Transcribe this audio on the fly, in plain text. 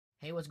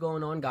Hey, what's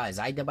going on, guys?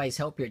 iDevice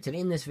Help here. Today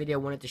in this video,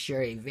 I wanted to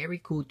share a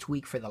very cool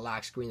tweak for the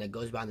lock screen that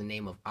goes by the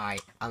name of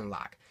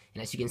iUnlock.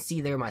 And as you can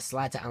see there, my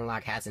slide to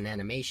unlock has an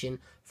animation.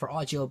 For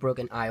all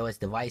jailbroken iOS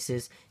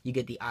devices, you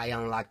get the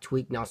iUnlock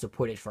tweak now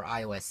supported for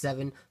iOS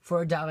 7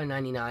 for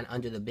 $1.99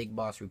 under the Big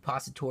Boss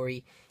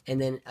repository.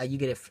 And then you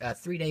get a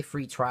 3-day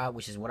free trial,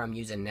 which is what I'm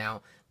using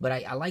now. But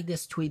I like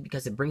this tweak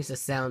because it brings the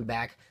sound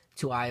back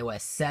to iOS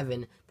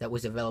 7 that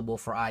was available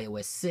for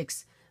iOS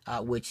 6.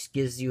 Which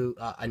gives you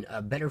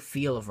a better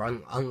feel of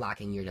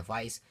unlocking your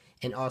device,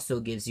 and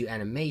also gives you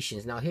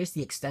animations. Now here's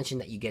the extension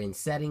that you get in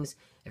settings.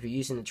 If you're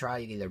using the trial,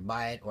 you can either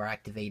buy it or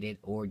activate it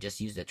or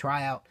just use the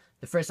tryout.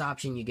 The first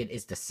option you get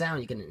is the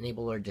sound. You can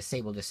enable or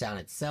disable the sound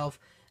itself.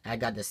 I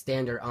got the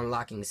standard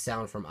unlocking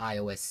sound from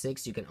iOS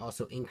 6. You can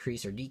also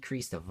increase or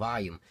decrease the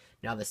volume.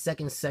 Now the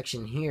second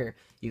section here,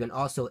 you can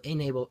also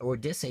enable or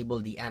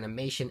disable the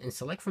animation and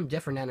select from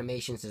different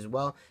animations as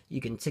well. You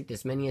can tick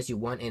as many as you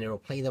want and it'll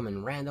play them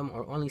in random,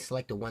 or only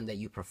select the one that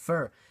you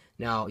prefer.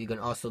 Now you can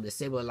also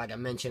disable it like I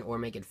mentioned, or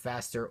make it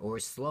faster or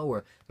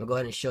slower. I'll go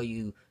ahead and show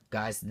you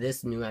guys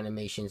this new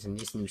animations and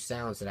these new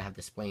sounds that I have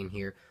displaying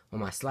here on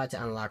my slide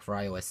to unlock for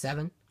iOS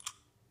 7.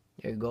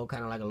 There you go,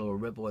 kind of like a little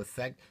ripple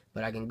effect.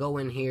 But I can go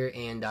in here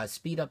and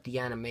speed up the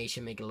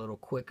animation, make it a little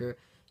quicker.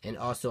 And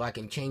also I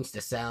can change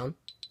the sound,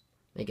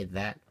 make it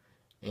that.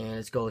 And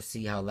let's go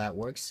see how that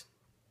works.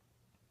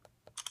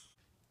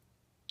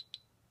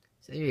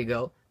 So there you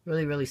go.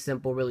 Really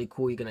simple, really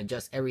cool. You can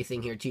adjust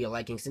everything here to your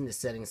likings in the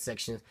settings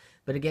section.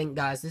 But again,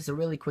 guys, this is a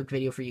really quick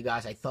video for you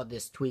guys. I thought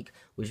this tweak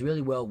was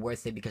really well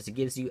worth it because it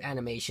gives you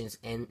animations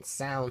and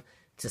sound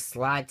to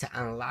slide to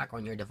unlock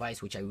on your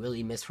device, which I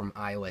really miss from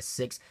iOS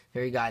 6.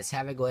 There you guys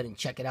have it. Go ahead and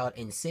check it out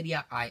in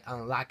Cydia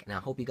iUnlock, and I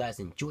hope you guys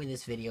enjoyed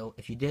this video.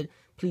 If you did,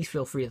 please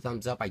feel free to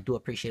thumbs up. I do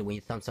appreciate it when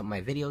you thumbs up my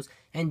videos,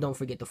 and don't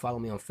forget to follow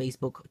me on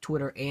Facebook,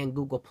 Twitter, and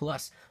Google+.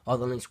 All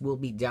the links will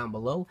be down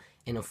below,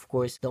 and of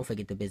course, don't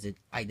forget to visit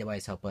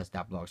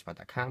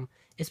iDeviceHelpUs.blogspot.com.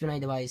 It's been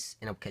iDevice,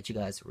 and I'll catch you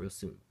guys real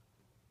soon.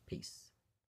 Peace.